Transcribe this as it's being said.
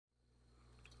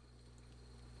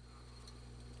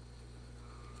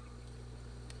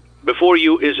Before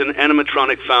you is an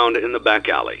animatronic found in the back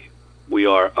alley. We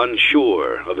are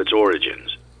unsure of its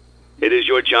origins. It is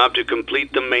your job to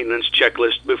complete the maintenance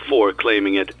checklist before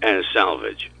claiming it as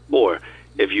salvage. Or,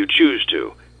 if you choose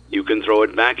to, you can throw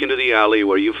it back into the alley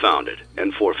where you found it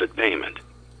and forfeit payment.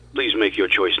 Please make your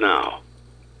choice now.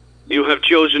 You have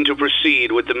chosen to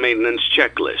proceed with the maintenance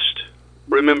checklist.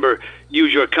 Remember,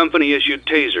 use your company-issued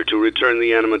taser to return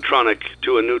the animatronic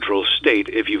to a neutral state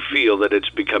if you feel that it's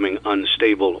becoming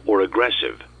unstable or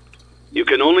aggressive. You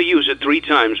can only use it 3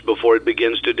 times before it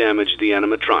begins to damage the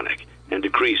animatronic and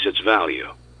decrease its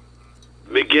value.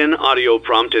 Begin audio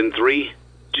prompt in 3,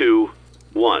 2,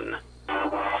 1.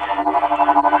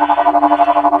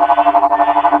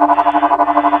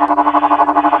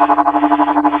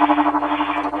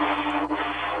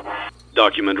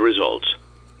 Document results.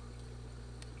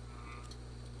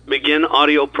 Begin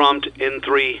audio prompt in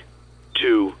 3,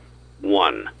 2,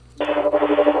 1.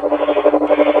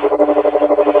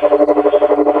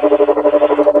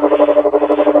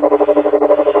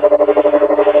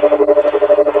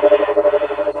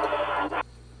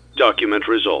 Document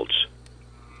results.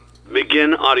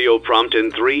 Begin audio prompt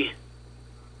in 3.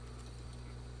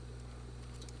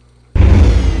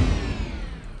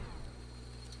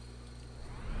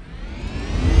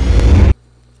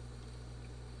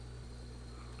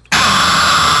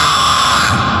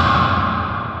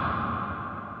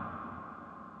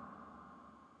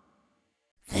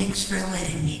 Thanks for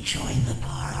letting me join the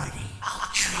party. I'll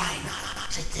try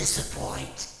not to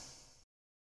disappoint.